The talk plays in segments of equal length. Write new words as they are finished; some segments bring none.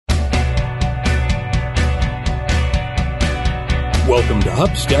Welcome to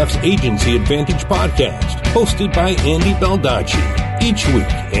Hubstaff's Agency Advantage podcast, hosted by Andy Baldacci. Each week,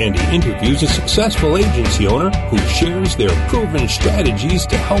 Andy interviews a successful agency owner who shares their proven strategies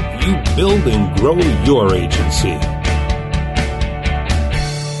to help you build and grow your agency.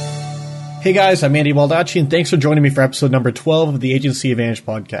 Hey guys, I'm Andy Baldacci, and thanks for joining me for episode number 12 of the Agency Advantage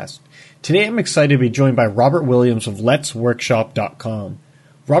podcast. Today I'm excited to be joined by Robert Williams of Let'sWorkshop.com.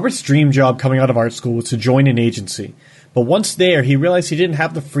 Robert's dream job coming out of art school was to join an agency. But once there, he realized he didn't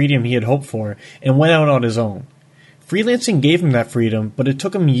have the freedom he had hoped for and went out on his own. Freelancing gave him that freedom, but it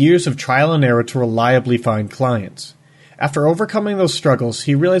took him years of trial and error to reliably find clients. After overcoming those struggles,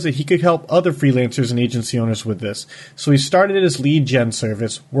 he realized that he could help other freelancers and agency owners with this, so he started his lead gen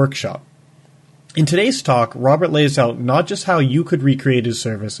service, Workshop. In today's talk, Robert lays out not just how you could recreate his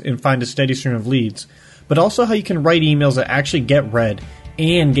service and find a steady stream of leads, but also how you can write emails that actually get read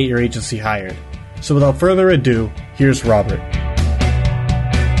and get your agency hired. So without further ado, here's Robert.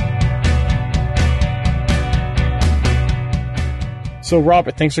 So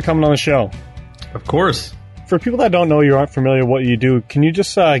Robert, thanks for coming on the show. Of course. For people that don't know you, aren't familiar with what you do, can you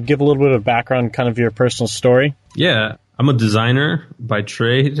just give a little bit of background, kind of your personal story? Yeah, I'm a designer by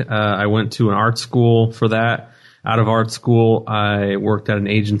trade. I went to an art school for that. Out of art school, I worked at an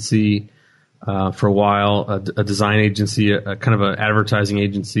agency for a while, a design agency, a kind of an advertising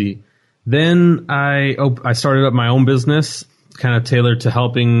agency. Then I started up my own business, kind of tailored to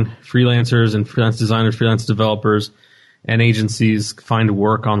helping freelancers and freelance designers, freelance developers, and agencies find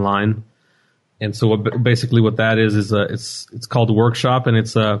work online. And so basically what that is it's called Workshop, and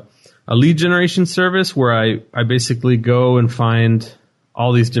it's a lead generation service where I basically go and find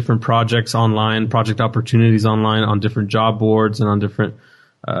all these different projects online, project opportunities online on different job boards and on different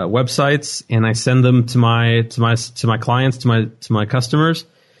websites, and I send them to my clients, to my customers.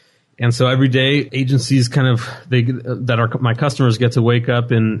 And so every day, agencies that are my customers get to wake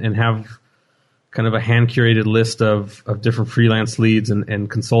up and have kind of a hand-curated list of different freelance leads and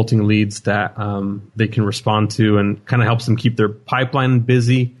consulting leads that they can respond to, and kind of helps them keep their pipeline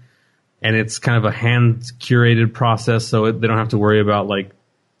busy. And it's kind of a hand-curated process, so they don't have to worry about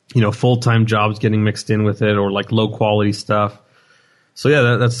full-time jobs getting mixed in with it, or low-quality stuff. So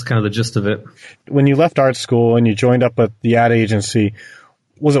yeah, that's kind of the gist of it. When you left art school and you joined up with the ad agency,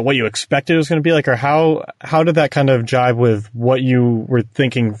 was it what you expected it was going to be like, or how did that kind of jive with what you were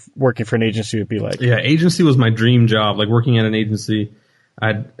thinking working for an agency would be like? Yeah, agency was my dream job. Working at an agency,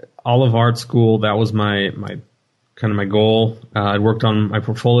 I'd all of art school. That was my kind of my goal. I'd worked on my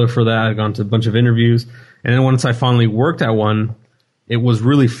portfolio for that. I'd gone to a bunch of interviews, and then once I finally worked at one, it was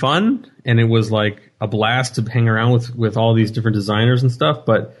really fun, and it was like a blast to hang around with all these different designers and stuff.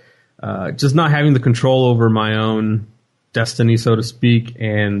 But just not having the control over my own destiny, so to speak,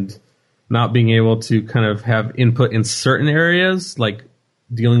 and not being able to kind of have input in certain areas, like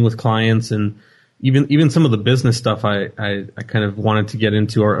dealing with clients and even some of the business stuff I kind of wanted to get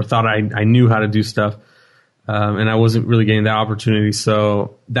into, or thought I knew how to do stuff, and I wasn't really getting that opportunity.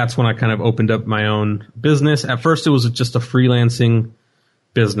 So that's when I kind of opened up my own business. At first, it was just a freelancing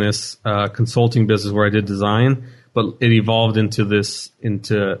business, consulting business where I did design, but it evolved into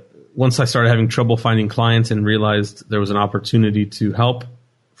once I started having trouble finding clients and realized there was an opportunity to help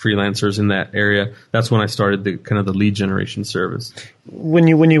freelancers in that area, that's when I started the lead generation service. When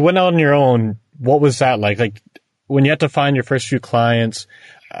you went out on your own, what was that like? Like when you had to find your first few clients,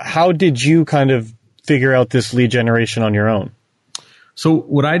 how did you kind of figure out this lead generation on your own? So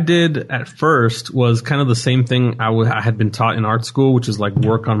what I did at first was kind of the same thing I had been taught in art school, which is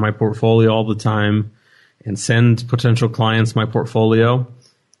work on my portfolio all the time and send potential clients my portfolio.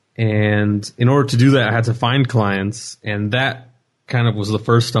 And in order to do that, I had to find clients, and that kind of was the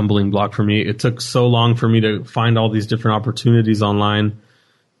first stumbling block for me. It took so long for me to find all these different opportunities online,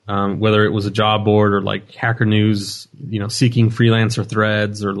 whether it was a job board or Hacker News, seeking freelancer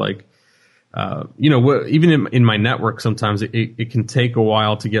threads, or even in my network, sometimes it can take a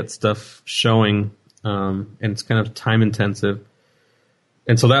while to get stuff showing, and it's kind of time intensive.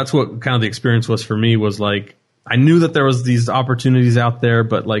 And so that's what kind of the experience was for me, was I knew that there was these opportunities out there,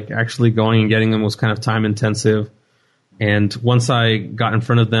 but actually going and getting them was kind of time intensive. And once I got in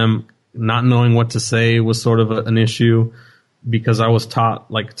front of them, not knowing what to say was sort of an issue, because I was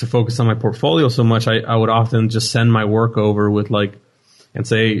taught to focus on my portfolio so much. I would often just send my work over with and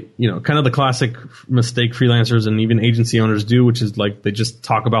say, kind of the classic mistake freelancers and even agency owners do, which is they just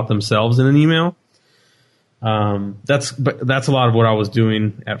talk about themselves in an email. That's a lot of what I was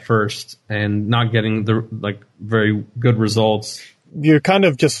doing at first, and not getting the very good results. You're kind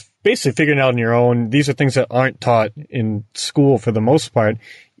of just basically figuring it out on your own. These are things that aren't taught in school for the most part,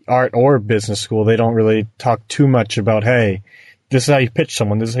 art or business school. They don't really talk too much about, hey, this is how you pitch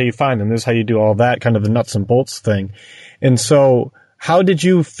someone, this is how you find them, this is how you do all that, kind of the nuts and bolts thing. And so how did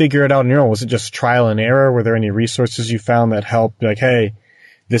you figure it out on your own? Was it just trial and error? Were there any resources you found that helped, like, hey,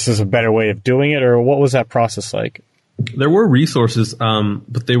 this is a better way of doing it? Or what was that process like? There were resources,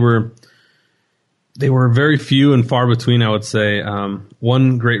 but they were very few and far between, I would say.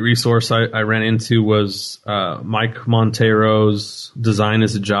 One great resource I ran into was Mike Montero's Design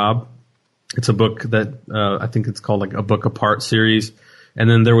is a Job. It's a book that I think it's called like a Book Apart series. And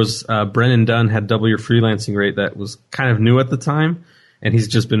then there was Brennan Dunn had Double Your Freelancing Rate that was kind of new at the time, and he's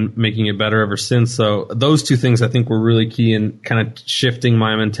just been making it better ever since. So those two things I think were really key in kind of shifting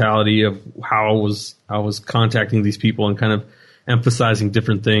my mentality of how I was contacting these people and kind of emphasizing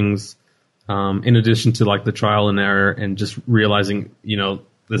different things. In addition to like the trial and error and just realizing,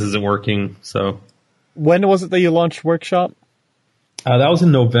 this isn't working. So when was it that you launched Workshop? That was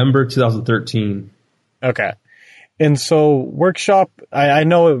in November 2013. Okay. And so Workshop, I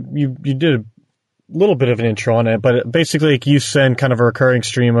know you did a little bit of an intro on it, but basically like you send kind of a recurring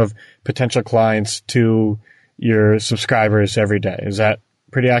stream of potential clients to your subscribers every day. Is that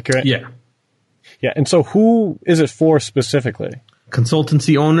pretty accurate? Yeah. Yeah. And so who is it for specifically?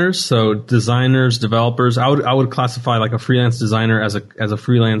 Consultancy owners, so designers, developers. I would classify like a freelance designer as a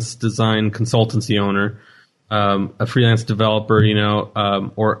freelance design consultancy owner, a freelance developer,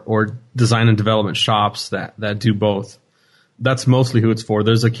 or design and development shops that do both. That's mostly who it's for.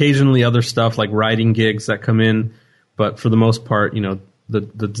 There's occasionally other stuff like writing gigs that come in, but for the most part,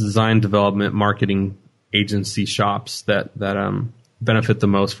 the design development marketing agency shops that benefit the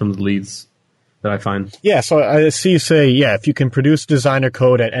most from the leads that I find. Yeah, so I see you say, if you can produce designer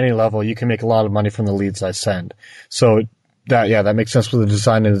code at any level, you can make a lot of money from the leads I send. So that makes sense with the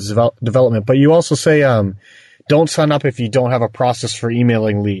design and development. But you also say, don't sign up if you don't have a process for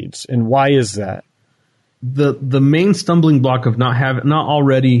emailing leads. And why is that? The main stumbling block of not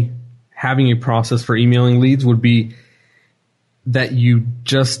already having a process for emailing leads would be that you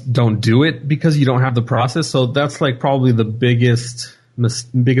just don't do it because you don't have the process. So that's like probably the biggest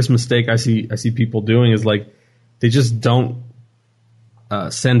mistake I see people doing is like they just don't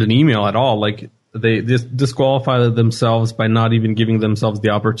send an email at all. Like they disqualify themselves by not even giving themselves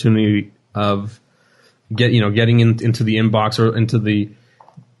the opportunity of getting into the inbox or into the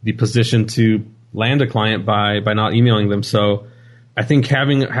position to land a client by not emailing them. So I think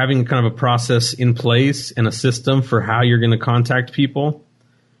having kind of a process in place and a system for how you're going to contact people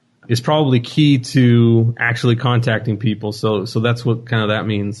is probably key to actually contacting people. So that's what kind of that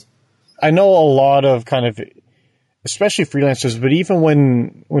means. I know a lot of kind of, especially freelancers, but even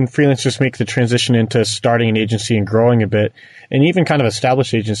when freelancers make the transition into starting an agency and growing a bit, and even kind of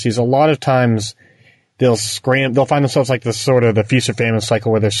established agencies, a lot of times they'll find themselves like this sort of the feast or famine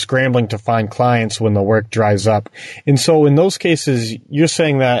cycle where they're scrambling to find clients when the work dries up. And so in those cases, you're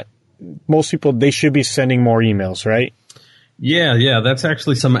saying that most people, they should be sending more emails, right? Yeah. That's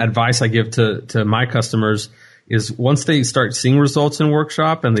actually some advice I give to my customers is once they start seeing results in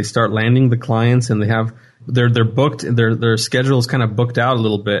Workshop and they start landing the clients and they have they're booked, their schedule is kind of booked out a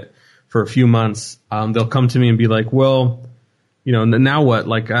little bit for a few months, they'll come to me and be like, well, now what?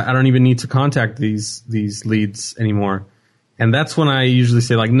 Like, I don't even need to contact these leads anymore. And that's when I usually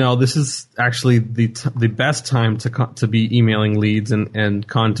say like, no, this is actually the best time to be emailing leads and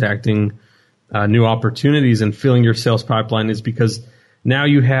contacting new opportunities and filling your sales pipeline is because now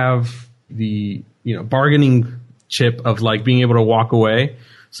you have the bargaining chip of like being able to walk away,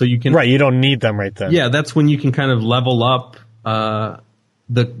 so you can you don't need them right then. Yeah, that's when you can kind of level up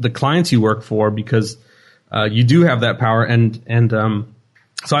the clients you work for because you do have that power and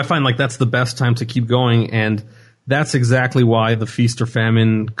so I find like that's the best time to keep going, and that's exactly why the feast or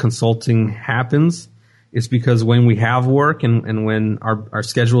famine consulting happens. It's because when we have work and when our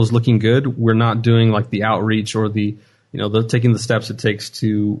schedule is looking good, we're not doing like the outreach or the taking the steps it takes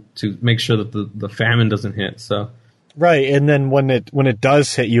to make sure that the famine doesn't hit. So right, and then when it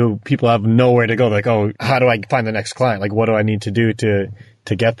does hit you, people have nowhere to go. Like, oh, how do I find the next client? Like, what do I need to do to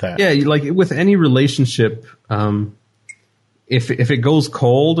get that? Yeah, like with any relationship, if it goes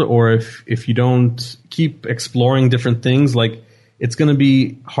cold or if you don't keep exploring different things, like it's going to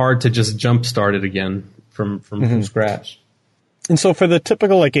be hard to just jumpstart it again from scratch. And so for the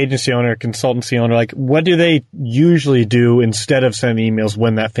typical like agency owner, consultancy owner, like what do they usually do instead of sending emails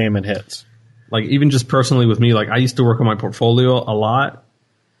when that famine hits? Like even just personally with me, like I used to work on my portfolio a lot.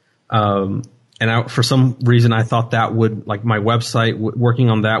 And for some reason I thought that would like my website working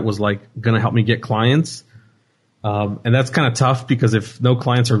on that was like going to help me get clients. And that's kind of tough because if no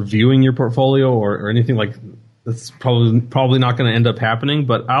clients are viewing your portfolio or anything, like that's probably not going to end up happening.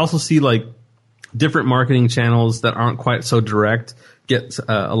 But I also see like different marketing channels that aren't quite so direct get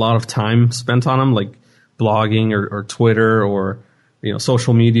a lot of time spent on them, like blogging or Twitter or,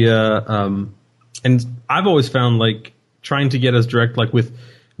 social media. And I've always found like trying to get as direct, like with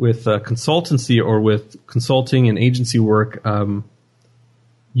consultancy or with consulting and agency work,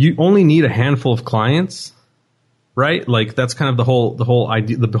 you only need a handful of clients, right? Like that's kind of the whole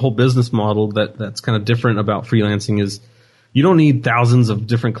idea, the whole business model that's kind of different about freelancing is you don't need thousands of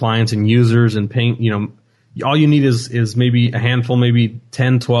different clients and users and paying, all you need is maybe a handful, maybe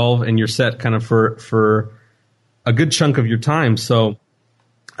 10, 12, and you're set kind of for a good chunk of your time. So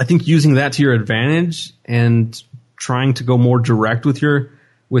I think using that to your advantage and trying to go more direct with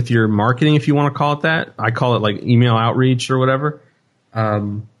your marketing, if you want to call it that. I call it like email outreach or whatever.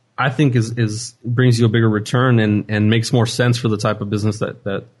 I think is brings you a bigger return and makes more sense for the type of business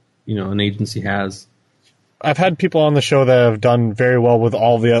that an agency has. I've had people on the show that have done very well with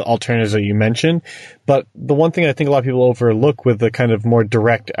all the alternatives that you mentioned, but the one thing I think a lot of people overlook with the kind of more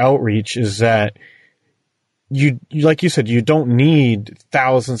direct outreach is that you like you said, you don't need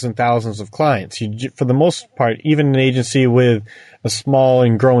thousands and thousands of clients. For the most part, even an agency with a small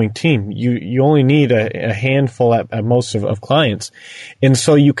and growing team, you only need a handful at most of clients. And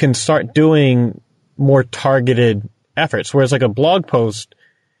so you can start doing more targeted efforts. Whereas like a blog post,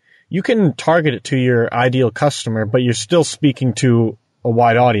 you can target it to your ideal customer, but you're still speaking to a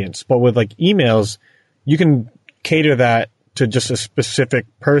wide audience. But with like emails, you can cater that to just a specific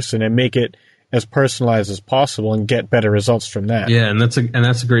person and make it as personalized as possible and get better results from that. Yeah, and that's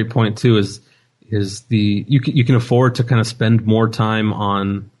a great point too. Is you can afford to kind of spend more time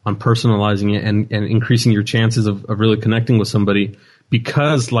on personalizing it and increasing your chances of really connecting with somebody,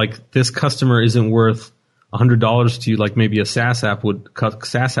 because like this customer isn't worth $100 to you like maybe a SaaS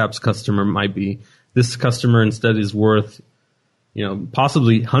app's customer might be. This customer instead is worth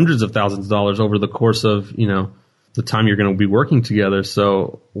possibly hundreds of thousands of dollars over the course of the time you're going to be working together.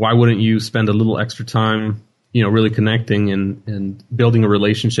 So why wouldn't you spend a little extra time really connecting and building a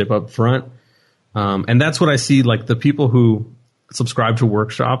relationship up front? And that's what I see, like the people who subscribe to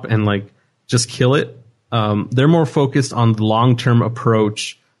Workshop and like just kill it. They're more focused on the long-term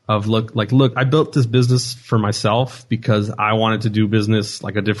approach of look, I built this business for myself because I wanted to do business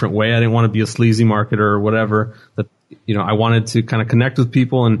like a different way. I didn't want to be a sleazy marketer or whatever. That I wanted to kind of connect with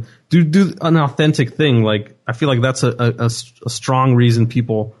people and do an authentic thing. Like I feel like that's a strong reason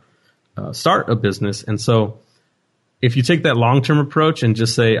people start a business. And so if you take that long-term approach and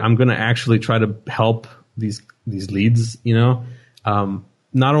just say, I'm going to actually try to help these leads, not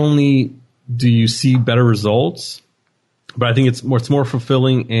only do you see better results, but I think it's more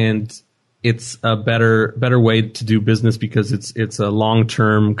fulfilling and it's a better way to do business because it's a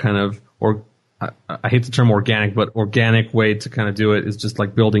long-term kind of, or I hate the term organic, but organic way to kind of do it is just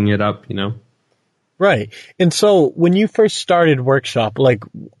like building it up, Right. And so when you first started Workshop, like,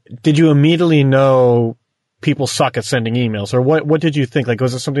 did you immediately know people suck at sending emails, or what did you think? Like,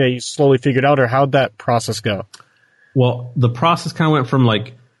 was it something that you slowly figured out, or how'd that process go? Well, the process kind of went from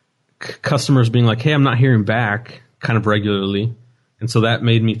like customers being like, hey, I'm not hearing back kind of regularly. And so that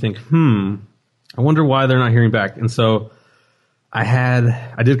made me think, I wonder why they're not hearing back. And so I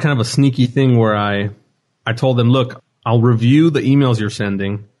did kind of a sneaky thing where I told them, look, I'll review the emails you're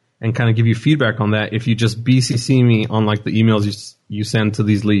sending and kind of give you feedback on that if you just BCC me on like the emails you send to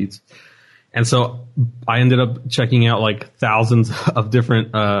these leads. And so I ended up checking out like thousands of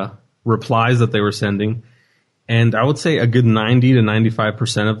different replies that they were sending. And I would say a good 90 to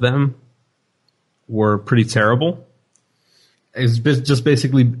 95% of them were pretty terrible. It's just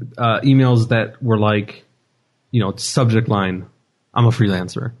basically emails that were like, subject line, I'm a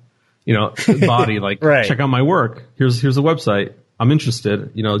freelancer. Body like, right. Check out my work. Here's a website. I'm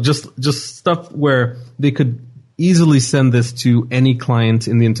interested. Just stuff where they could easily send this to any client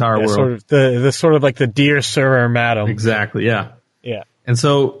in the entire world. Sort of the sort of like the dear sir or madam. Exactly. Yeah. Yeah. And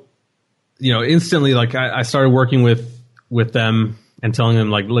so, instantly, like I started working with them and telling them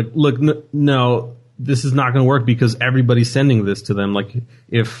like, look, no, this is not going to work because everybody's sending this to them. Like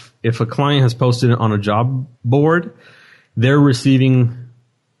if a client has posted it on a job board, they're receiving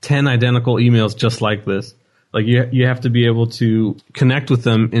 10 identical emails just like this. Like you have to be able to connect with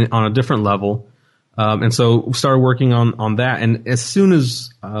them on a different level. And so we started working on that. And as soon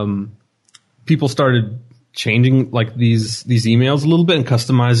as people started changing like these emails a little bit and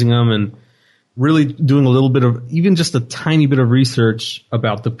customizing them and really doing a little bit of even just a tiny bit of research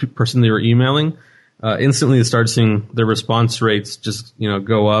about the person they were emailing, instantly they started seeing their response rates just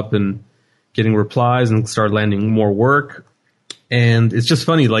go up and getting replies and start landing more work. And it's just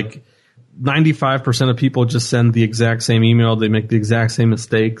funny, like 95% of people just send the exact same email. They make the exact same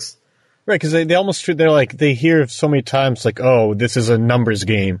mistakes. Right, because they almost treat, they're like, they hear so many times like, oh, this is a numbers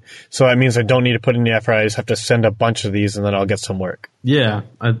game, so that means I don't need to put in the effort, I just have to send a bunch of these and then I'll get some work. Yeah,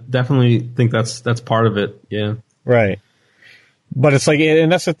 I definitely think that's part of it, yeah. Right. But it's like,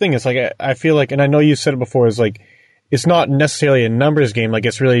 and that's the thing, it's like, I feel like, and I know you said it before, it's like, it's not necessarily a numbers game, like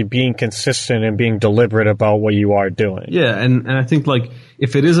it's really being consistent and being deliberate about what you are doing. Yeah, and I think like,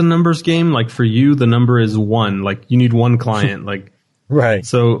 if it is a numbers game, like for you, the number is 1, like you need one client, like, right.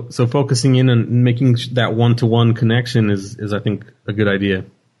 So focusing in and making that one-to-one connection is I think a good idea.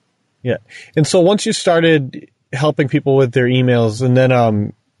 Yeah. And so once you started helping people with their emails, and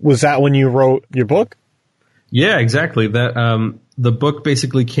then was that when you wrote your book? Yeah, exactly. That the book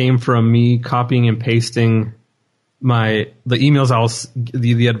basically came from me copying and pasting the emails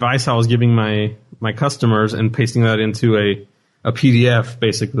the advice I was giving my customers and pasting that into a PDF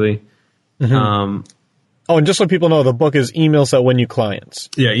basically. Mm-hmm. Oh, and just so people know, the book is Emails That Win You Clients.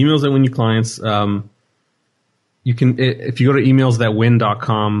 Yeah, Emails That Win You Clients. You can, if you go to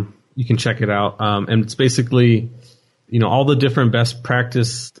emailsthatwin.com, you can check it out. And it's basically, all the different best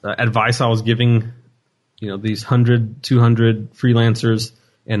practice advice I was giving, these 100, 200 freelancers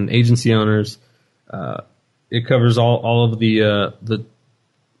and agency owners. It covers all of the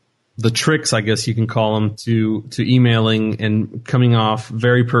tricks, I guess you can call them, to emailing and coming off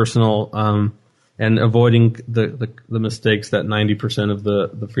very personal, and avoiding the mistakes that 90% of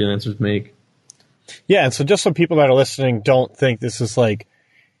the freelancers make. Yeah, and so just so people that are listening don't think this is like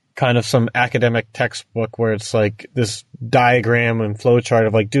kind of some academic textbook where it's like this diagram and flowchart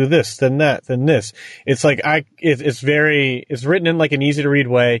of like do this, then that, then this. It's like it's written in like an easy to read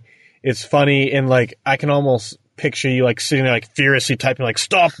way. It's funny, and like I can almost picture you like sitting there like furiously typing like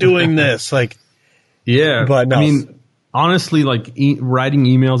stop doing this, like. Yeah, but no. I mean, honestly, like writing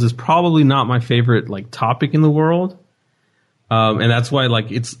emails is probably not my favorite like topic in the world, and that's why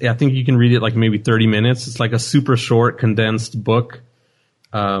like I think you can read it like maybe 30 minutes. It's like a super short, condensed book,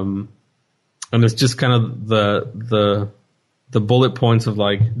 and it's just kind of the bullet points of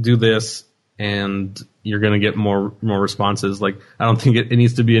like do this and you're gonna get more responses. Like I don't think it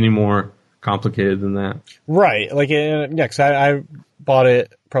needs to be any more complicated than that. Right. Like yeah, because I bought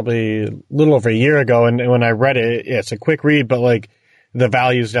it probably a little over a year ago, and when I read it, it's a quick read, but like the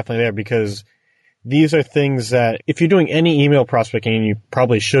value is definitely there because these are things that if you're doing any email prospecting, and you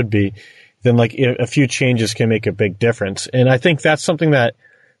probably should be, then like a few changes can make a big difference. And I think that's something that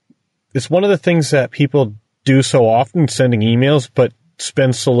it's one of the things that people do so often, sending emails, but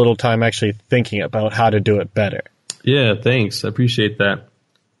spend so little time actually thinking about how to do it better. Yeah, thanks. I appreciate that.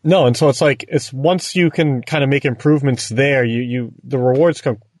 No, and so it's like it's once you can kind of make improvements there, the rewards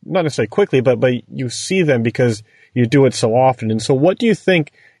come not necessarily quickly, but you see them because you do it so often. And so what do you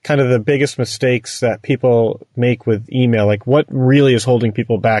think kind of the biggest mistakes that people make with email? Like what really is holding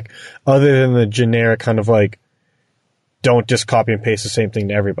people back other than the generic kind of like don't just copy and paste the same thing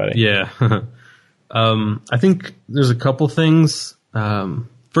to everybody? Yeah. I think there's a couple things.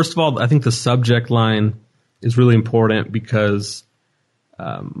 First of all, I think the subject line is really important because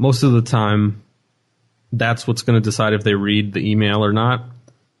most of the time, that's what's going to decide if they read the email or not.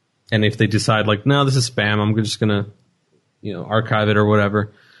 And if they decide like, no, this is spam, I'm just going to, archive it or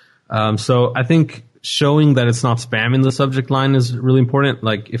whatever. So I think showing that it's not spam in the subject line is really important.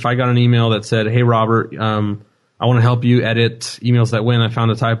 Like if I got an email that said, hey, Robert, I want to help you edit Emails That Win. I found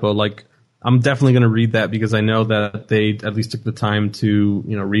a typo. Like I'm definitely going to read that because I know that they at least took the time to,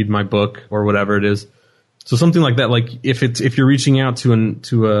 read my book or whatever it is. So something like that, like if you're reaching out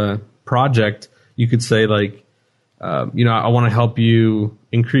to a project, you could say like, I want to help you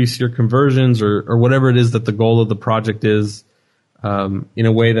increase your conversions or whatever it is that the goal of the project is, in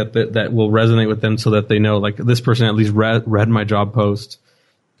a way that will resonate with them so that they know like this person at least read my job post.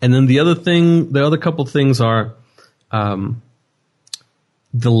 And then the other couple things are, the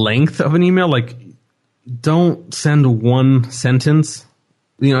length of an email. Like don't send one sentence.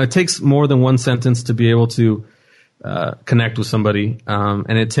 It takes more than one sentence to be able to connect with somebody,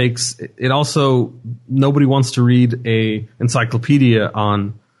 and it also nobody wants to read a encyclopedia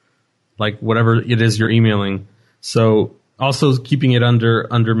on like whatever it is you're emailing. So also keeping it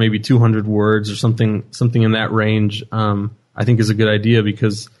under maybe 200 words or something in that range, I think is a good idea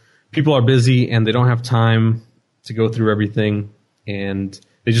because people are busy and they don't have time to go through everything, and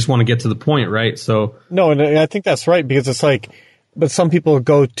they just want to get to the point, right? So no, and I think that's right because it's like. But some people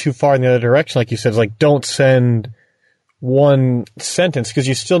go too far in the other direction, like you said. It's like, don't send one sentence because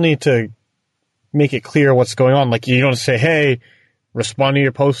you still need to make it clear what's going on. Like, you don't say, hey, respond to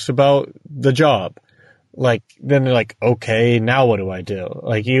your posts about the job. Like, then they're like, okay, now what do I do?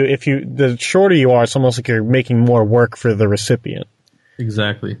 Like, the shorter you are, it's almost like you're making more work for the recipient.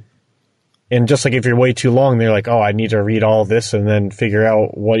 Exactly. And just like if you're way too long, they're like, oh, I need to read all this and then figure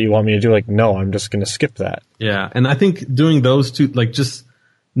out what you want me to do. Like, no, I'm just going to skip that. Yeah. And I think doing those two, like just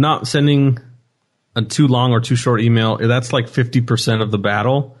not sending a too long or too short email, that's like 50% of the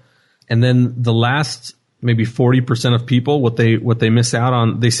battle. And then the last maybe 40% of people, what they miss out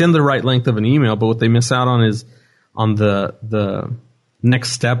on, they send the right length of an email, but what they miss out on is on the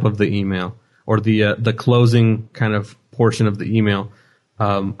next step of the email or the closing kind of portion of the email.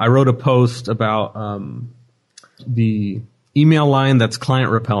 I wrote a post about the email line that's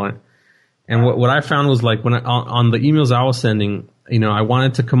client repellent. And what I found was like on the emails I was sending, I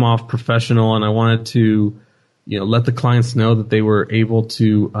wanted to come off professional and I wanted to, let the clients know that they were able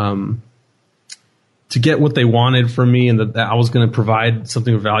to get what they wanted from me and that I was going to provide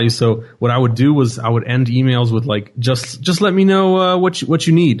something of value. So what I would do was I would end emails with like, just let me know what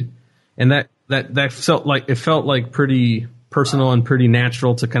you need. And that felt like pretty personal and pretty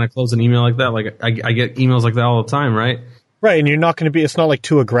natural to kind of close an email like that. Like I get emails like that all the time, right? Right, and you're not going to it's not like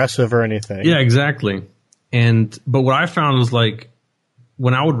too aggressive or anything. Yeah, exactly. But what I found was like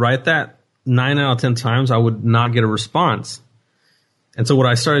when I would write that 9 out of 10 times, I would not get a response. And so what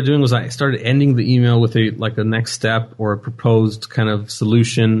I started doing was I started ending the email with a next step or a proposed kind of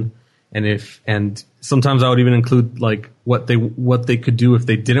solution. And sometimes I would even include like what they could do if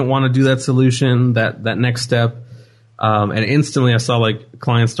they didn't want to do that solution, that next step. And instantly I saw like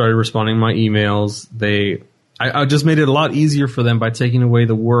clients started responding to my emails. I just made it a lot easier for them by taking away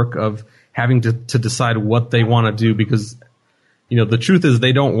the work of having to decide what they want to do because, the truth is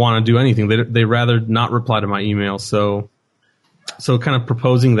they don't want to do anything. They rather not reply to my email. So kind of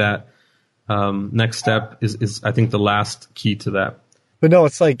proposing that next step is I think the last key to that. But no,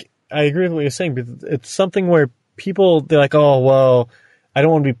 it's like, I agree with what you're saying, but it's something where people, they're like, oh, well, I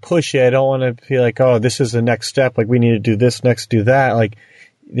don't want to be pushy. I don't want to be like, oh, this is the next step. Like, we need to do this next, do that. Like,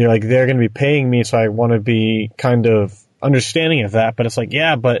 they're going to be paying me, so I want to be kind of understanding of that. But it's like,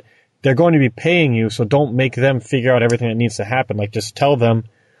 yeah, but they're going to be paying you, so don't make them figure out everything that needs to happen. Like, just tell them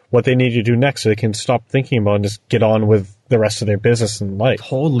what they need to do next so they can stop thinking about it and just get on with the rest of their business and life.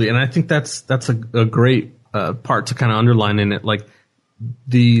 Totally. And I think that's a great part to kind of underline in it. Like,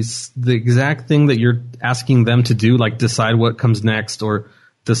 the exact thing that you're asking them to do, like decide what comes next or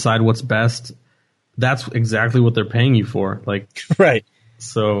decide what's best, that's exactly what they're paying you for. Like, right.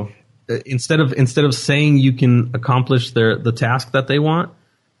 So instead of saying you can accomplish the task that they want,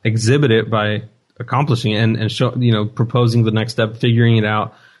 exhibit it by accomplishing it and show, proposing the next step, figuring it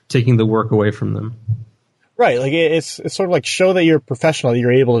out, taking the work away from them. Right. Like it's sort of like show that you're a professional, that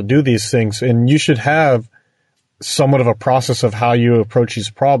you're able to do these things, and you should have somewhat of a process of how you approach these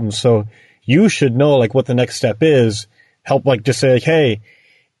problems. So you should know like what the next step is. Help like just say like, hey,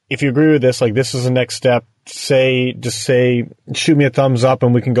 if you agree with this, like this is the next step. Just say, shoot me a thumbs up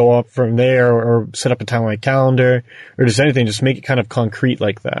and we can go up from there, or set up a time on my calendar, or just anything. Just make it kind of concrete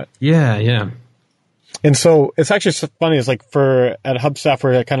like that. Yeah, yeah. And so it's actually so funny. It's like at Hubstaff,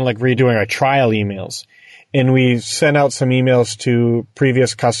 we're kind of like redoing our trial emails, and we sent out some emails to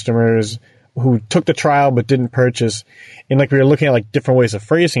previous customers who took the trial but didn't purchase. And like we were looking at like different ways of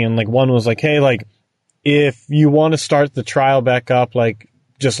phrasing it. And like one was like, hey, like if you want to start the trial back up, like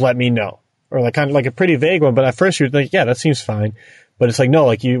just let me know. Or like kind of like a pretty vague one. But at first you're like, yeah, that seems fine. But it's like, no,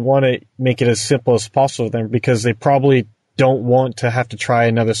 like you want to make it as simple as possible for them because they probably don't want to have to try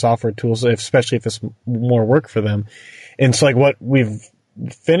another software tool, especially if it's more work for them. And so like what we've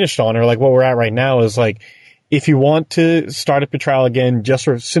finished on, or like what we're at right now, is like, if you want to start up a trial again, just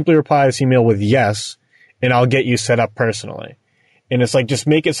simply reply this email with yes, and I'll get you set up personally. And it's like, just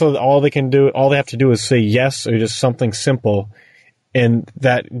make it so that all they have to do is say yes, or just something simple. And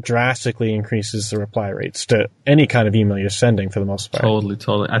that drastically increases the reply rates to any kind of email you're sending for the most part.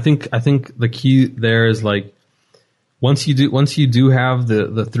 Totally. I think the key there is like, once you do have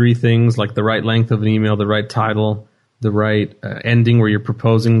the three things, like the right length of an email, the right title, the right ending where you're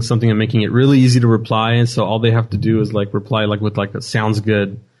proposing something and making it really easy to reply. And so all they have to do is like reply like with like a sounds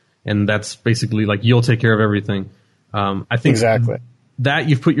good. And that's basically like, you'll take care of everything. I think exactly that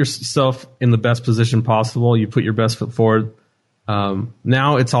you've put yourself in the best position possible. You put your best foot forward.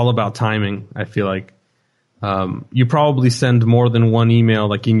 Now it's all about timing. I feel like, you probably send more than one email,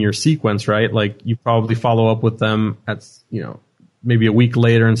 like in your sequence, right? Like you probably follow up with them at, maybe a week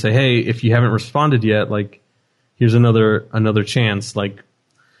later and say, hey, if you haven't responded yet, like here's another chance. Like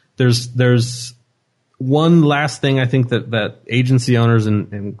there's one last thing I think that agency owners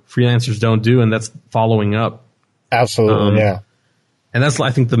and freelancers don't do, and that's following up. Absolutely. Yeah. And that's, I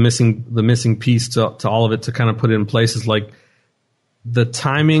think, the missing piece to all of it, to kind of put it in place, is like the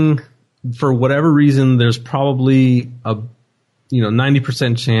timing. For whatever reason, there's probably a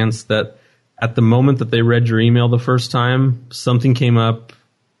 90% chance that at the moment that they read your email the first time, something came up.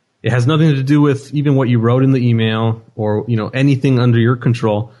 It has nothing to do with even what you wrote in the email or, anything under your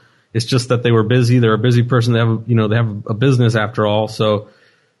control. It's just that they were busy. They're a busy person. They have a business after all. So,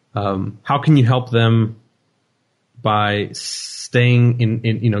 how can you help them by staying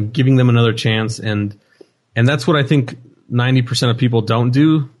in giving them another chance? And that's what I think 90% of people don't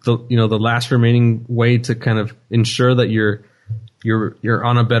do. The last remaining way to kind of ensure that you're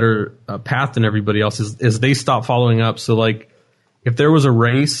on a better path than everybody else is they stop following up. So like if there was a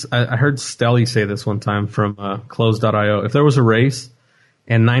race, I heard Stelly say this one time from Close.io. If there was a race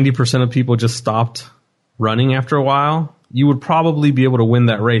and 90% of people just stopped running after a while, you would probably be able to win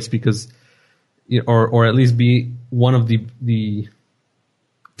that race because, or at least be one of the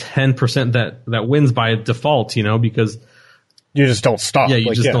 10% that wins by default, because you just don't stop. Yeah,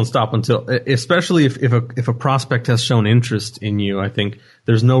 you don't stop until, especially if a prospect has shown interest in you. I think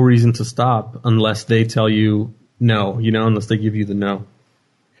there's no reason to stop unless they tell you no, unless they give you the no.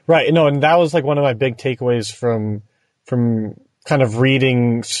 Right. No, and that was like one of my big takeaways from kind of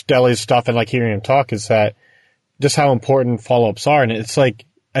reading Stelly's stuff and like hearing him talk is that just how important follow-ups are. And it's like,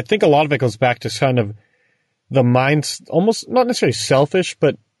 I think a lot of it goes back to kind of the mind's almost not necessarily selfish,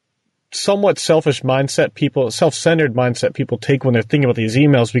 but somewhat selfish mindset self-centered mindset people take when they're thinking about these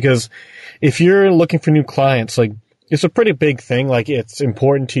emails. Because if you're looking for new clients, like it's a pretty big thing, like it's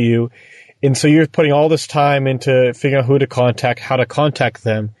important to you. And so you're putting all this time into figuring out who to contact, how to contact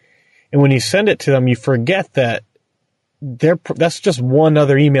them. And when you send it to them, you forget that that's just one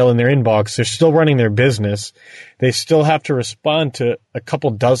other email in their inbox. They're still running their business. They still have to respond to a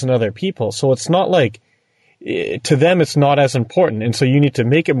couple dozen other people. So it's not like, to them, it's not as important. And so you need to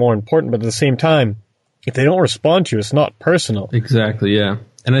make it more important. But at the same time, if they don't respond to you, it's not personal. Exactly, yeah.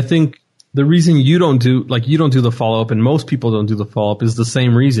 And I think the reason you don't do the follow-up and most people don't do the follow-up is the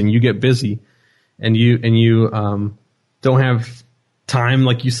same reason. You get busy and you don't have time,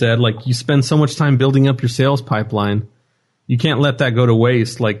 like you said. Like you spend so much time building up your sales pipeline. You can't let that go to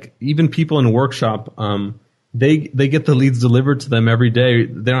waste. Like even people in a workshop, they get the leads delivered to them every day.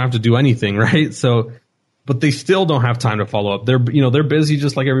 They don't have to do anything, right? So, but they still don't have time to follow up. They're busy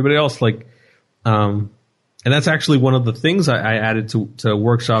just like everybody else. Like, and that's actually one of the things I added to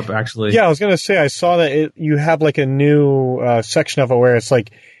Workshop actually. Yeah, I was going to say, I saw that you have like a new section of it where it's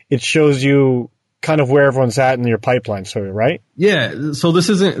like, it shows you kind of where everyone's at in your pipeline, sort of, right? Yeah. So this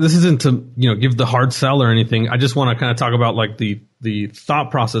isn't to, give the hard sell or anything. I just want to kind of talk about like the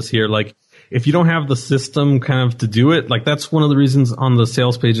thought process here. Like if you don't have the system kind of to do it, like that's one of the reasons on the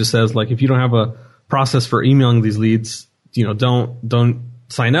sales page it says like, if you don't have a process for emailing these leads, don't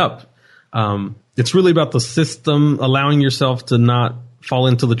sign up. It's really about the system, allowing yourself to not fall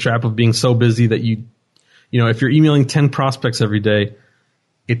into the trap of being so busy that if you're emailing 10 prospects every day,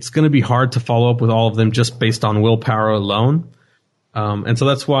 it's going to be hard to follow up with all of them just based on willpower alone. And so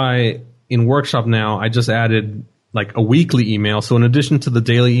that's why in Workshop now, I just added like a weekly email. So in addition to the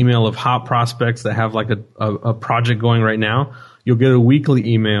daily email of hot prospects that have like a project going right now, you'll get a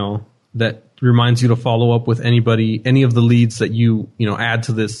weekly email that reminds you to follow up with any of the leads that you add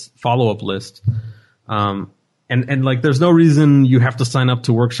to this follow-up list. And like, there's no reason you have to sign up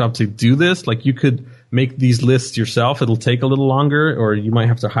to Workshop to do this. Like you could make these lists yourself. It'll take a little longer, or you might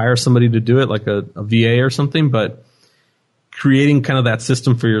have to hire somebody to do it, like a VA or something, but creating kind of that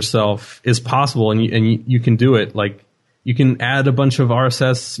system for yourself is possible, and you can do it. Like you can add a bunch of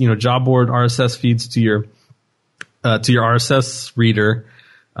RSS, job board RSS feeds to your RSS reader,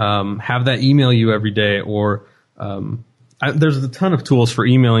 have that email you every day, or there's a ton of tools for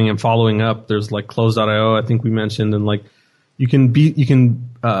emailing and following up. There's like Close.io, I think we mentioned, and like you can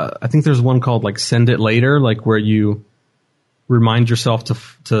I think there's one called like Send It Later, like where you remind yourself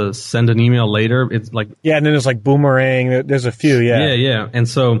to send an email later. It's like, yeah, and then there's like Boomerang. There's a few, yeah. Yeah. And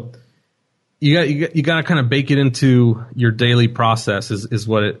so you got to kind of bake it into your daily process is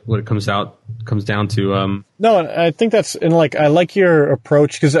what it comes down to. No, I think and like, I like your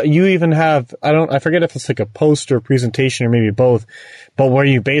approach, because you even have, I forget if it's like a post or a presentation or maybe both, but where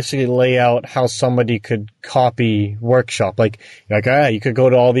you basically lay out how somebody could copy Workshop. Like you could go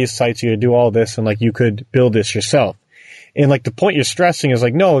to all these sites, you could do all this, and like you could build this yourself. And like the point you're stressing is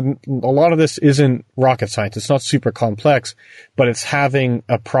like, no, a lot of this isn't rocket science. It's not super complex, but it's having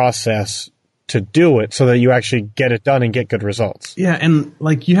a process to do it so that you actually get it done and get good results. Yeah, and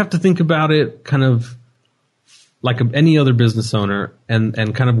like you have to think about it kind of like any other business owner, and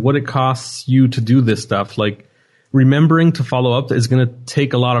kind of what it costs you to do this stuff. Like remembering to follow up is going to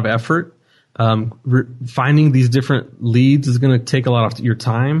take a lot of effort. Finding these different leads is going to take a lot of your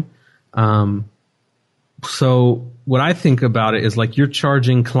time. So what I think about it is like you're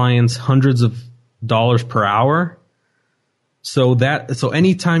charging clients hundreds of dollars per hour. So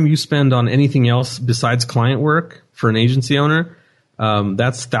anytime you spend on anything else besides client work for an agency owner,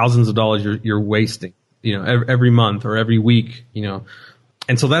 that's thousands of dollars you're wasting, every month or every week, And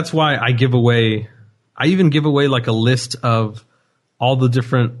so that's why I even give away like a list of all the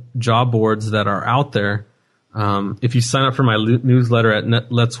different job boards that are out there. If you sign up for my newsletter at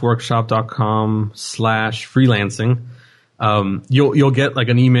letsworkshop.com/freelancing, you'll get like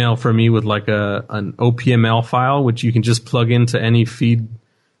an email from me with like an OPML file, which you can just plug into any feed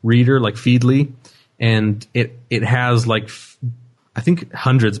reader like Feedly. And it has like, I think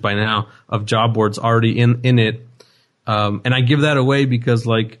hundreds by now of job boards already in it. And I give that away because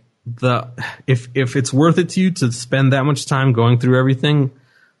like if it's worth it to you to spend that much time going through everything,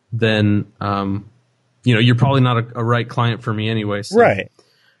 then, you're probably not a right client for me anyway. So. Right.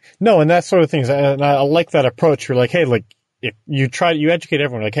 No, and that sort of things. And I like that approach. You're like, hey, like if you educate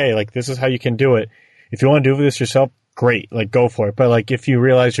everyone, like, hey, like this is how you can do it. If you want to do this yourself, great, like go for it. But like if you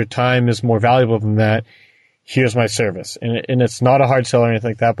realize your time is more valuable than that, here's my service. And it's not a hard sell or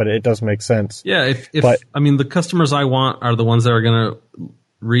anything like that, but it does make sense. Yeah. The customers I want are the ones that are going to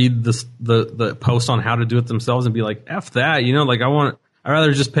read the post on how to do it themselves and be like, F that, I'd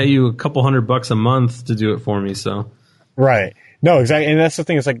rather just pay you a couple $100 a month to do it for me. So. Right. No, exactly. And that's the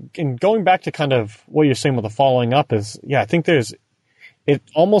thing is like, in going back to kind of what you're saying with the following up is, I think it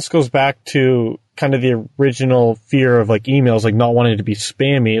almost goes back to kind of the original fear of like emails, like not wanting to be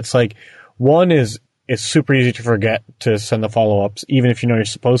spammy. It's like, one is, it's super easy to forget to send the follow-ups, even if you know you're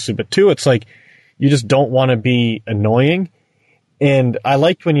supposed to. But two, it's like, you just don't want to be annoying. And I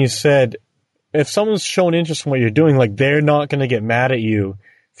liked when you said, if someone's shown interest in what you're doing, like they're not going to get mad at you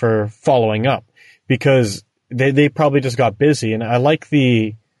for following up because they probably just got busy. And I like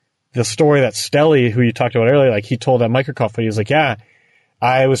the story that Stelly, who you talked about earlier, like he told at Microconf, he was like, yeah,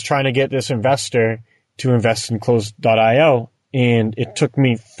 I was trying to get this investor to invest in Close.io, and it took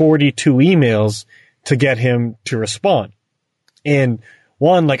me 42 emails to get him to respond. And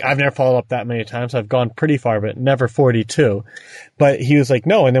one, like I've never followed up that many times. I've gone pretty far, but never 42. But he was like,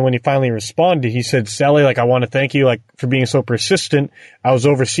 no. And then when he finally responded, he said, Sally, like, I want to thank you, like, for being so persistent. I was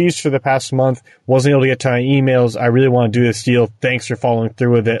overseas for the past month, wasn't able to get to my emails. I really want to do this deal. Thanks for following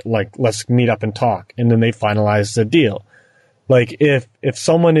through with it. Like, let's meet up and talk. And then they finalized the deal. Like, if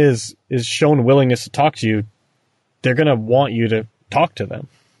someone is shown willingness to talk to you, they're going to want you to talk to them.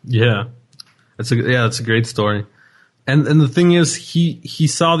 Yeah. That's a great story. And the thing is, he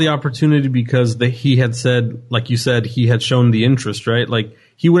saw the opportunity because he had said, like you said, he had shown the interest, right? Like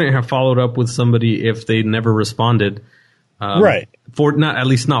he wouldn't have followed up with somebody if they never responded, right? At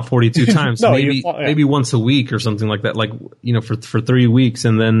least not 42 times. No, maybe once a week or something like that. Like for 3 weeks,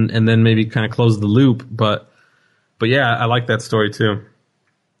 and then maybe kind of close the loop. But yeah, I like that story too.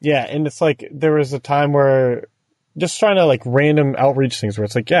 Yeah, and it's like there was a time where just trying to like random outreach things where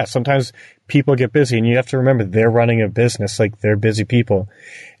it's like, yeah, sometimes people get busy and you have to remember they're running a business, like they're busy people.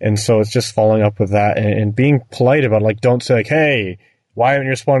 And so it's just following up with that and being polite about it. Like, don't say like, hey, why haven't you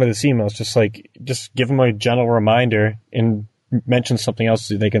responded to this email? It's just like, just give them a gentle reminder and mention something else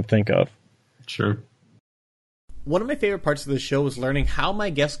that they can think of. Sure. One of my favorite parts of the show was learning how my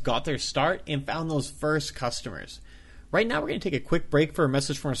guests got their start and found those first customers. Right now, we're going to take a quick break for a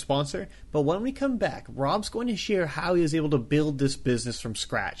message from our sponsor, but when we come back, Rob's going to share how he was able to build this business from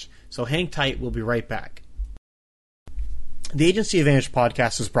scratch. So hang tight, we'll be right back. The Agency Advantage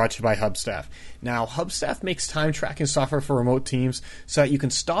podcast is brought to you by Hubstaff. Now, Hubstaff makes time tracking software for remote teams so that you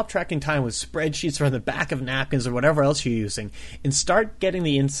can stop tracking time with spreadsheets or on the back of napkins or whatever else you're using and start getting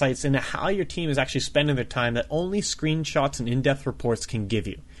the insights into how your team is actually spending their time that only screenshots and in-depth reports can give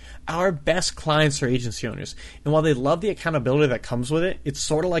you. Our best clients are agency owners, and while they love the accountability that comes with it, it's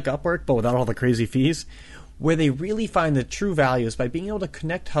sort of like Upwork, but without all the crazy fees. Where they really find the true value is by being able to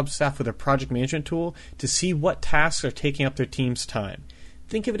connect Hubstaff with a project management tool to see what tasks are taking up their team's time.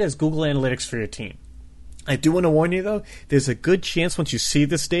 Think of it as Google Analytics for your team. I do want to warn you, though, there's a good chance once you see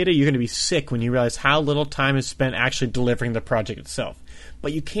this data, you're going to be sick when you realize how little time is spent actually delivering the project itself.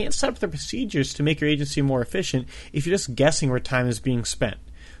 But you can't set up the procedures to make your agency more efficient if you're just guessing where time is being spent.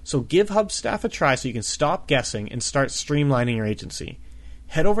 So give Hubstaff a try so you can stop guessing and start streamlining your agency.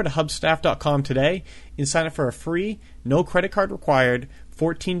 Head over to hubstaff.com today and sign up for a free, no credit card required,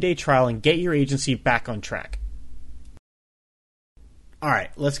 14-day trial and get your agency back on track. All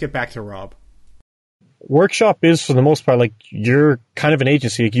right, let's get back to Rob. Workshop is, for the most part, like you're kind of an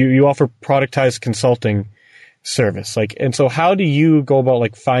agency. Like you offer productized consulting service. Like, and so how do you go about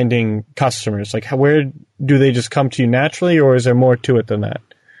like finding customers? Like where do they just come to you naturally, or is there more to it than that?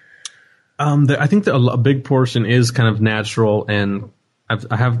 I think that a big portion is kind of natural, and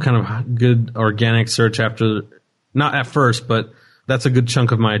I have kind of good organic search after, not at first, but that's a good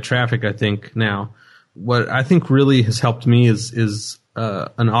chunk of my traffic, I think, now. What I think really has helped me is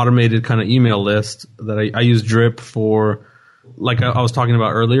an automated kind of email list that I use Drip for, like I was talking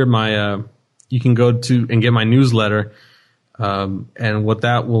about earlier. You can go to and get my newsletter, and what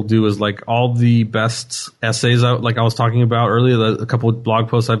that will do is like all the best essays, like I was talking about earlier, a couple of blog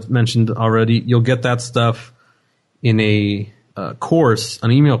posts I've mentioned already. You'll get that stuff in a course,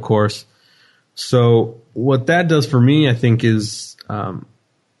 an email course. So what that does for me, I think, is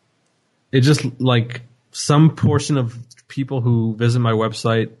it just like some portion of people who visit my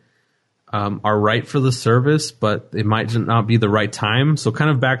website are right for the service, but it might not be the right time. So kind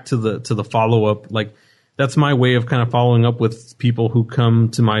of back to the follow up, like that's my way of kind of following up with people who come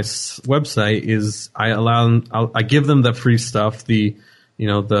to my website. Is I give them the free stuff, the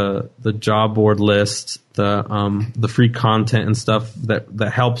job board list, the free content and stuff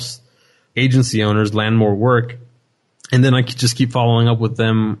that helps agency owners land more work. And then I just keep following up with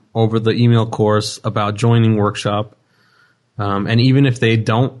them over the email course about joining Workshop. And even if they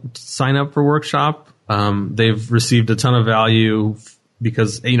don't sign up for Workshop, they've received a ton of value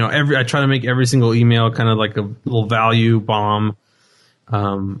because, I try to make every single email kind of like a little value bomb.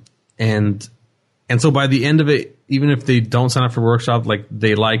 And so by the end of it, even if they don't sign up for Workshop, like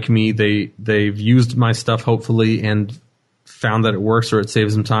they like me, they've used my stuff hopefully and found that it works, or it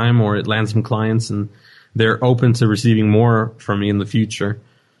saves them time, or it lands some clients, and they're open to receiving more from me in the future.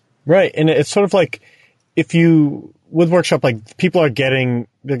 Right. And it's sort of like with Workshop, like they're getting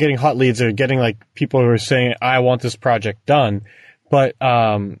hot leads. They're getting like people who are saying, I want this project done. But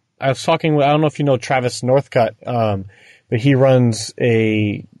I was talking with, I don't know if you know Travis Northcutt, but he runs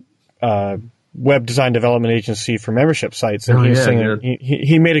a web design development agency for membership sites. And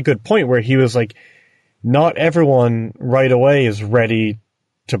he made a good point where he was like, not everyone right away is ready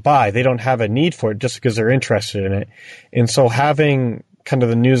to buy. They don't have a need for it just because they're interested in it. And so having kind of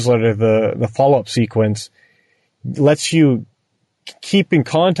the newsletter, the follow-up sequence lets you keep in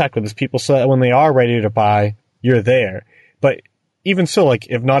contact with these people so that when they are ready to buy, you're there. But even so, like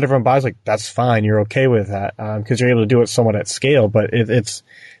if not everyone buys, like that's fine. You're okay with that because you're able to do it somewhat at scale. But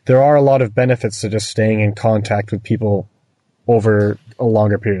there are a lot of benefits to just staying in contact with people over a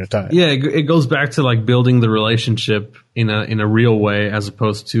longer period of time. Yeah, it goes back to like building the relationship in a real way, as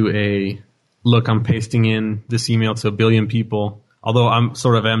opposed to look, I'm pasting in this email to 1 billion people. Although I'm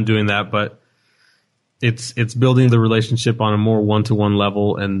sort of am doing that, but it's building the relationship on a more one-to-one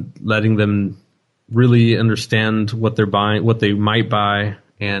level and letting them really understand what they're buying, what they might buy,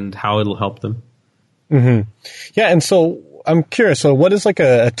 and how it'll help them. Mm-hmm. Yeah, and so I'm curious. So, what is like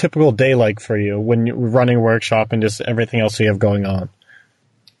a typical day like for you when you're running a Workshop and just everything else you have going on?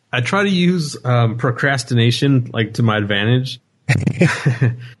 I try to use procrastination like to my advantage.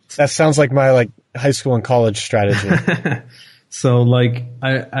 That sounds like my high school and college strategy. So like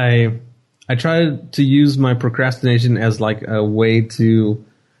I try to use my procrastination as like a way to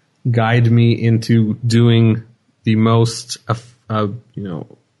guide me into doing the most I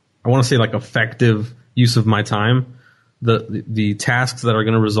want to say like effective use of my time. The tasks that are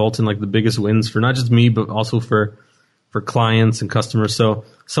going to result in like the biggest wins for not just me, but also for clients and customers. So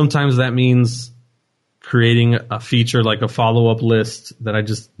sometimes that means creating a feature like a follow-up list that I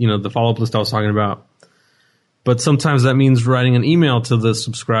just, the follow-up list I was talking about. But sometimes that means writing an email to the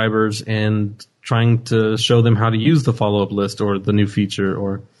subscribers and trying to show them how to use the follow-up list or the new feature.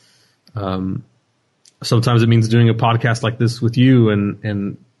 Or sometimes it means doing a podcast like this with you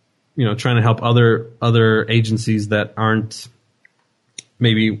and trying to help other agencies that aren't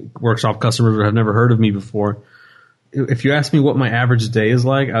maybe Workshop customers or have never heard of me before. If you ask me what my average day is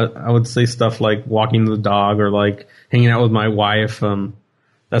like, I would say stuff like walking the dog or like hanging out with my wife.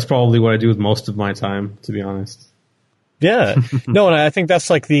 That's probably what I do with most of my time, to be honest. Yeah. No, and I think that's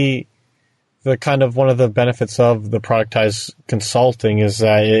like the kind of one of the benefits of the productized consulting is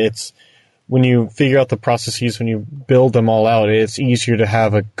that it's when you figure out the processes, when you build them all out, it's easier to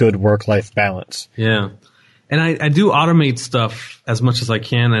have a good work-life balance. Yeah. And I do automate stuff as much as I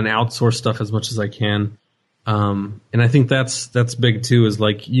can and outsource stuff as much as I can. And I think that's big too, is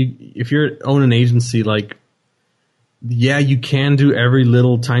like if you own an agency, like, yeah, you can do every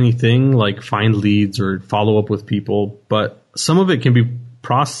little tiny thing, like find leads or follow up with people, but some of it can be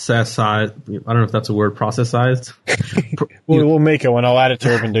processized. I don't know if that's a word, processized. We'll make it one. I'll add it to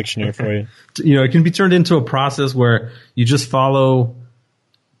Urban Dictionary for you. It can be turned into a process where you just follow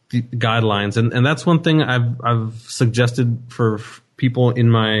the guidelines. And that's one thing I've suggested for people in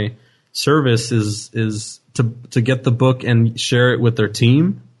my service is to get the book and share it with their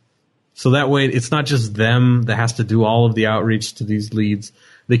team. So that way, it's not just them that has to do all of the outreach to these leads.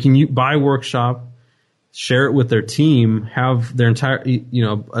 They can buy Workshop, share it with their team, have their entire,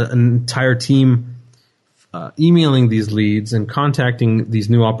 an entire team emailing these leads and contacting these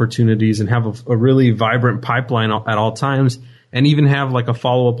new opportunities, and have a really vibrant pipeline at all times, and even have like a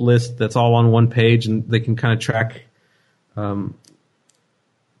follow-up list that's all on one page, and they can kind of track,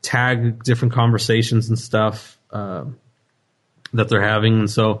 tag different conversations and stuff that they're having.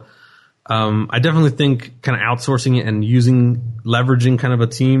 And so I definitely think kind of outsourcing it and leveraging kind of a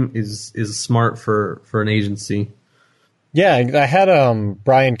team is smart for an agency. Yeah, I had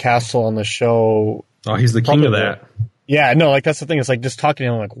Brian Castle on the show. Oh, he's the king of that. Yeah, no, like that's the thing. It's like just talking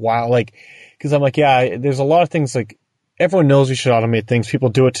to him, like, wow, like, because I'm like, yeah, there's a lot of things, like everyone knows we should automate things. People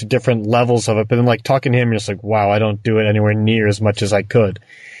do it to different levels of it, but then like talking to him, you're just like, wow, I don't do it anywhere near as much as I could.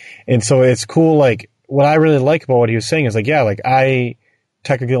 And so it's cool. Like what I really like about what he was saying is like, yeah, like I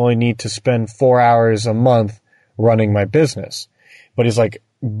technically only need to spend 4 hours a month running my business, but he's like,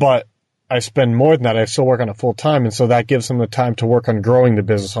 but I spend more than that. I still work on it full time. And so that gives him the time to work on growing the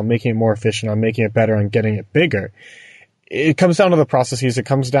business, on making it more efficient, on making it better, on getting it bigger. It comes down to the processes. It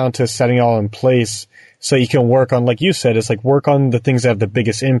comes down to setting it all in place so you can work on, like you said, it's like work on the things that have the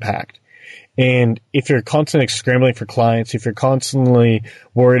biggest impact. And if you're constantly scrambling for clients, if you're constantly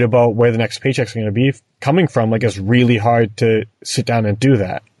worried about where the next paycheck's going to be coming from, like it's really hard to sit down and do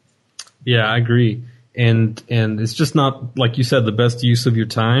that. Yeah, I agree. And it's just not, like you said, the best use of your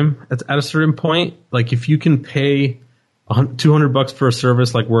time at a certain point. Like if you can pay $200 for a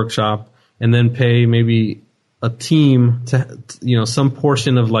service like Workshop, and then pay maybe a team to, some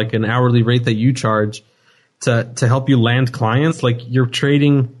portion of like an hourly rate that you charge to help you land clients, like you're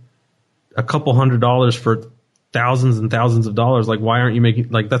trading a couple $100 for thousands and thousands of dollars. Like, why aren't you making,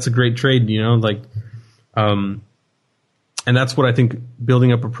 like, that's a great trade, and that's what I think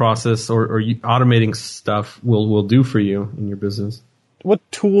building up a process or automating stuff will do for you in your business. What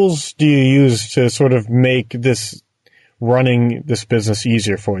tools do you use to sort of make running this business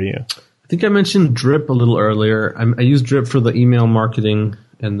easier for you? I think I mentioned Drip a little earlier. I use Drip for the email marketing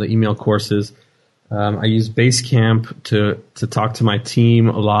and the email courses. I use Basecamp to talk to my team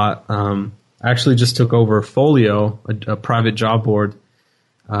a lot. I actually just took over Folio, a private job board.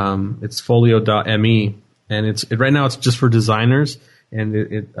 It's folio.me, and right now it's just for designers.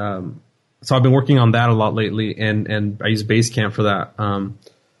 And so I've been working on that a lot lately, and I use Basecamp for that.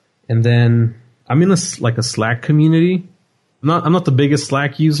 And then I'm in a Slack community. I'm not the biggest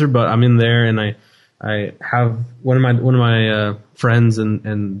Slack user, but I'm in there, and I have one of my friends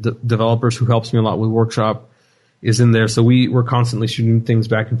and developers who helps me a lot with Workshop is in there. So we're constantly shooting things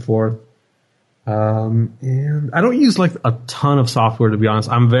back and forth. And I don't use like a ton of software, to be honest.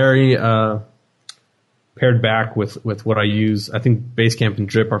 I'm very pared back with what I use. I think Basecamp and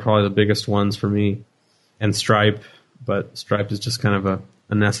Drip are probably the biggest ones for me, and Stripe, but Stripe is just kind of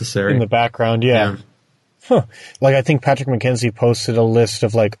a necessary. In the background, yeah. Huh. Like I think Patrick McKenzie posted a list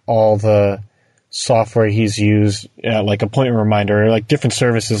of like all the software he's used, like appointment reminder, or like different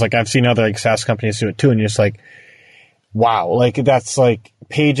services. Like I've seen other like SaaS companies do it too, and you're just like, wow, like that's like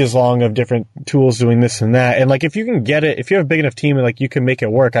pages long of different tools doing this and that. And like if you can get it, if you have a big enough team and like you can make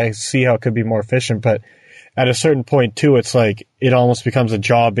it work, I see how it could be more efficient. But at a certain point too, it's like it almost becomes a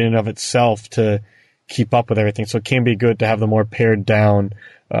job in and of itself to keep up with everything. So it can be good to have the more pared down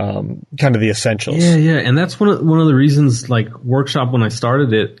kind of the essentials. Yeah, and that's one of the reasons like Workshop, when I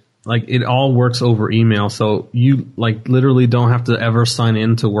started it, like it all works over email. So you like literally don't have to ever sign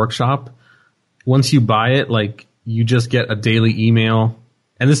in to Workshop. Once you buy it, like you just get a daily email.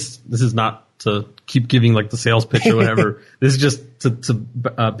 And this is not to keep giving like the sales pitch or whatever. This is just to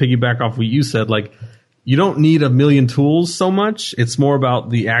piggyback off what you said. Like you don't need a million tools so much. It's more about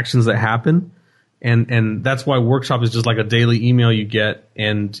the actions that happen. And that's why Workshop is just like a daily email you get,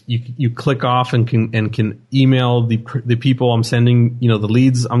 and you click off and can email the people I'm sending, the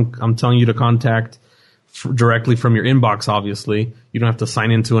leads I'm telling you to contact directly from your inbox. Obviously, you don't have to sign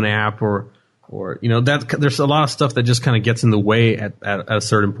into an app or that there's a lot of stuff that just kind of gets in the way at a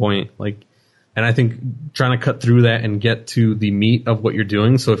certain point. Like, and I think trying to cut through that and get to the meat of what you're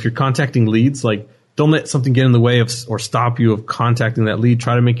doing. So if you're contacting leads, like don't let something get in the way of or stop you of contacting that lead.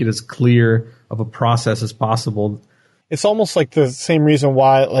 Try to make it as clear of a process as possible. It's almost like the same reason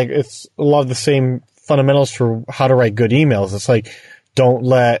why, like, it's a lot of the same fundamentals for how to write good emails. It's like, don't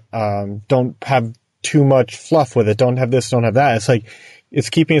have too much fluff with it. Don't have this, don't have that. It's like, it's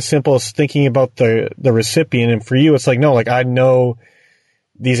keeping it simple. It's thinking about the recipient. And for you, it's like, no, like, I know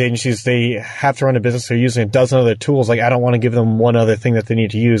these agencies, they have to run a business. They're using a dozen other tools. Like, I don't want to give them one other thing that they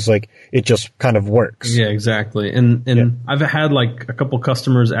need to use. Like, it just kind of works. Yeah, exactly. And I've had like a couple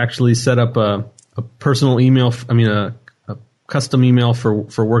customers actually set up a personal email. A custom email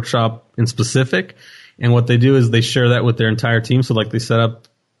for Workshop in specific. And what they do is they share that with their entire team. So like they set up,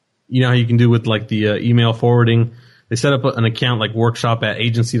 you know how you can do with like the email forwarding. They set up an account like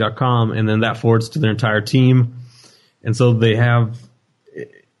workshop@agency.com, and then that forwards to their entire team. And so they have,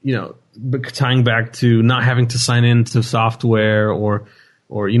 tying back to not having to sign into software or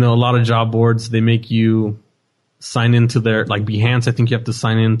a lot of job boards, they make you sign into their, like Behance, I think you have to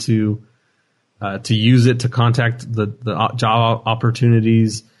sign into to use it to contact the job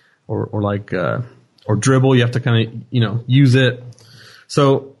opportunities or Dribbble, you have to kind of, use it.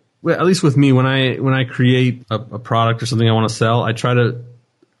 So at least with me, when I create a product or something I want to sell, I try to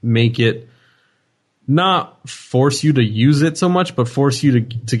make it not force you to use it so much, but force you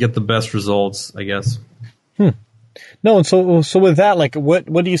to get the best results, I guess. No, and so with that, like, what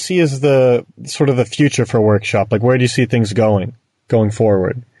do you see as the sort of the future for Workshop? Like, where do you see things going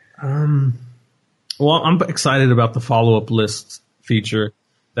forward? Well, I'm excited about the follow-up list feature.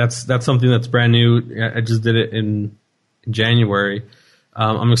 That's something that's brand new. I just did it in January.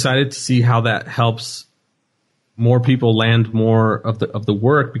 I'm excited to see how that helps more people land more of the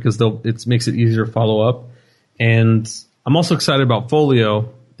work, because it makes it easier to follow up. And I'm also excited about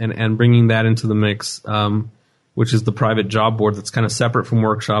Folio and bringing that into the mix, which is the private job board that's kind of separate from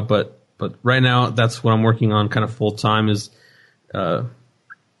Workshop. But right now, that's what I'm working on kind of full time, is that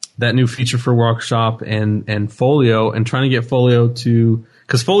new feature for Workshop and Folio, and trying to get Folio to,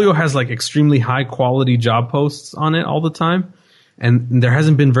 because Folio has like extremely high quality job posts on it all the time. And there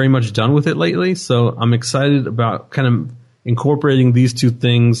hasn't been very much done with it lately. So I'm excited about kind of incorporating these two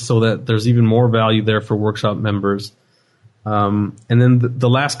things so that there's even more value there for Workshop members. And then the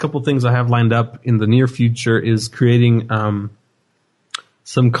last couple things I have lined up in the near future is creating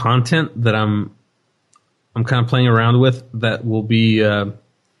some content that I'm kind of playing around with that will be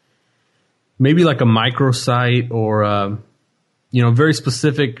maybe like a microsite or very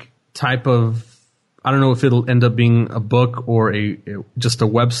specific type of, I don't know if it'll end up being a book or just a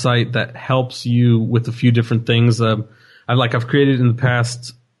website that helps you with a few different things. I've created in the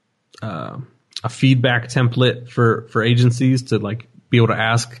past a feedback template for agencies to like be able to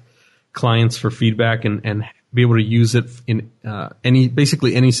ask clients for feedback and be able to use it in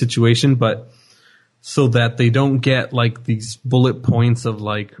basically any situation, but so that they don't get like these bullet points of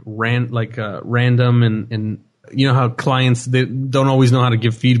like random and you know how clients, they don't always know how to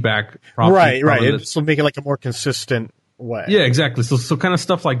give feedback properly. Right. So make it like a more consistent way. Yeah, exactly. So kind of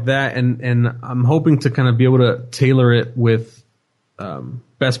stuff like that, and I'm hoping to kind of be able to tailor it with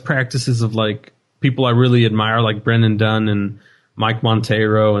best practices of like people I really admire, like Brendan Dunn and Mike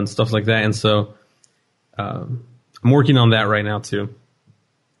Monteiro and stuff like that. And so I'm working on that right now too.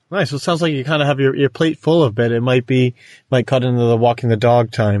 Nice. So it sounds like you kind of have your plate full of it. It might cut into the walking the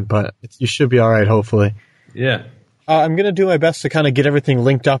dog time, but you should be all right, hopefully. Yeah. I'm going to do my best to kind of get everything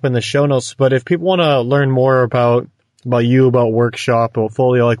linked up in the show notes, but if people want to learn more about you, about Workshop, about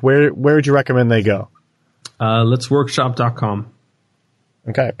Folio, like where would you recommend they go? Letsworkshop.com.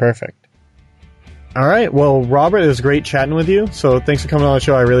 Okay, perfect. All right. Well, Robert, it was great chatting with you. So thanks for coming on the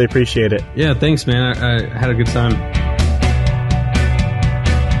show. I really appreciate it. Yeah, thanks, man. I had a good time.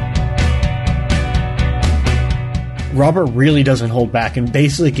 Robert really doesn't hold back and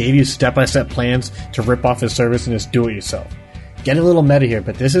basically gave you step-by-step plans to rip off his service and just do it yourself. Get a little meta here,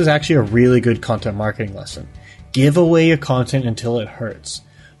 but this is actually a really good content marketing lesson. Give away your content until it hurts.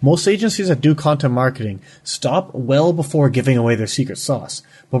 Most agencies that do content marketing stop well before giving away their secret sauce,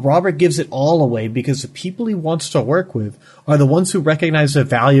 but Robert gives it all away because the people he wants to work with are the ones who recognize the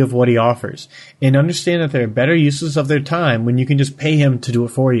value of what he offers and understand that there are better uses of their time when you can just pay him to do it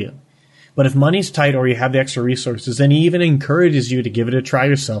for you. But if money's tight or you have the extra resources, then he even encourages you to give it a try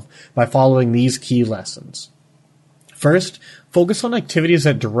yourself by following these key lessons. First, focus on activities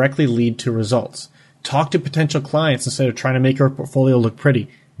that directly lead to results. Talk to potential clients instead of trying to make your portfolio look pretty.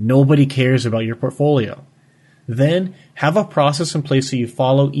 Nobody cares about your portfolio. Then, have a process in place that you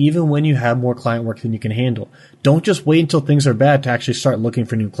follow even when you have more client work than you can handle. Don't just wait until things are bad to actually start looking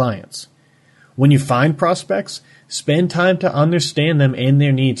for new clients. When you find prospects, spend time to understand them and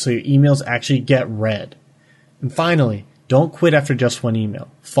their needs so your emails actually get read. And finally, don't quit after just one email.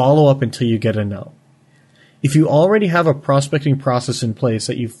 Follow up until you get a no. If you already have a prospecting process in place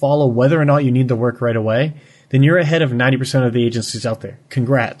that you follow whether or not you need the work right away, then you're ahead of 90% of the agencies out there.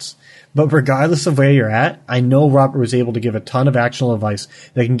 Congrats. But regardless of where you're at, I know Robert was able to give a ton of actionable advice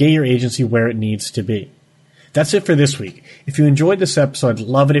that can get your agency where it needs to be. That's it for this week. If you enjoyed this episode, I'd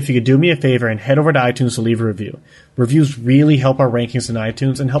love it if you could do me a favor and head over to iTunes to leave a review. Reviews really help our rankings in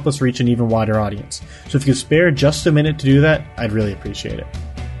iTunes and help us reach an even wider audience. So if you could spare just a minute to do that, I'd really appreciate it.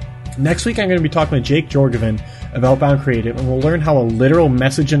 Next week, I'm going to be talking with Jake Jorgevin of Outbound Creative, and we'll learn how a literal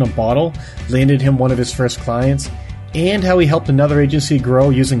message in a bottle landed him one of his first clients, and how he helped another agency grow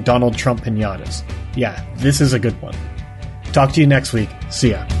using Donald Trump pinatas. Yeah, this is a good one. Talk to you next week.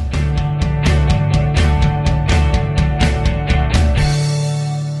 See ya.